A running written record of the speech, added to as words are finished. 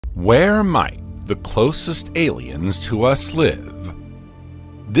Where might the closest aliens to us live?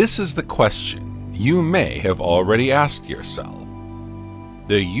 This is the question you may have already asked yourself.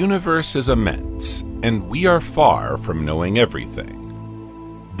 The universe is immense, and we are far from knowing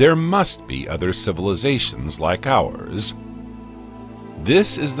everything. There must be other civilizations like ours.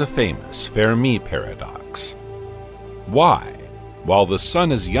 This is the famous Fermi paradox. Why, while the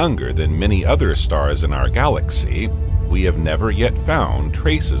Sun is younger than many other stars in our galaxy, we have never yet found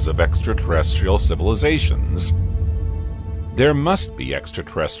traces of extraterrestrial civilizations? There must be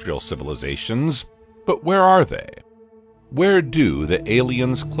extraterrestrial civilizations, but where are they? Where do the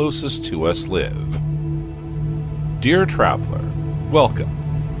aliens closest to us live? Dear traveler, welcome.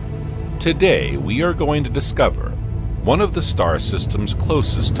 Today we are going to discover one of the star systems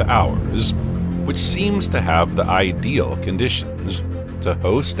closest to ours, which seems to have the ideal conditions to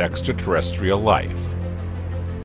host extraterrestrial life.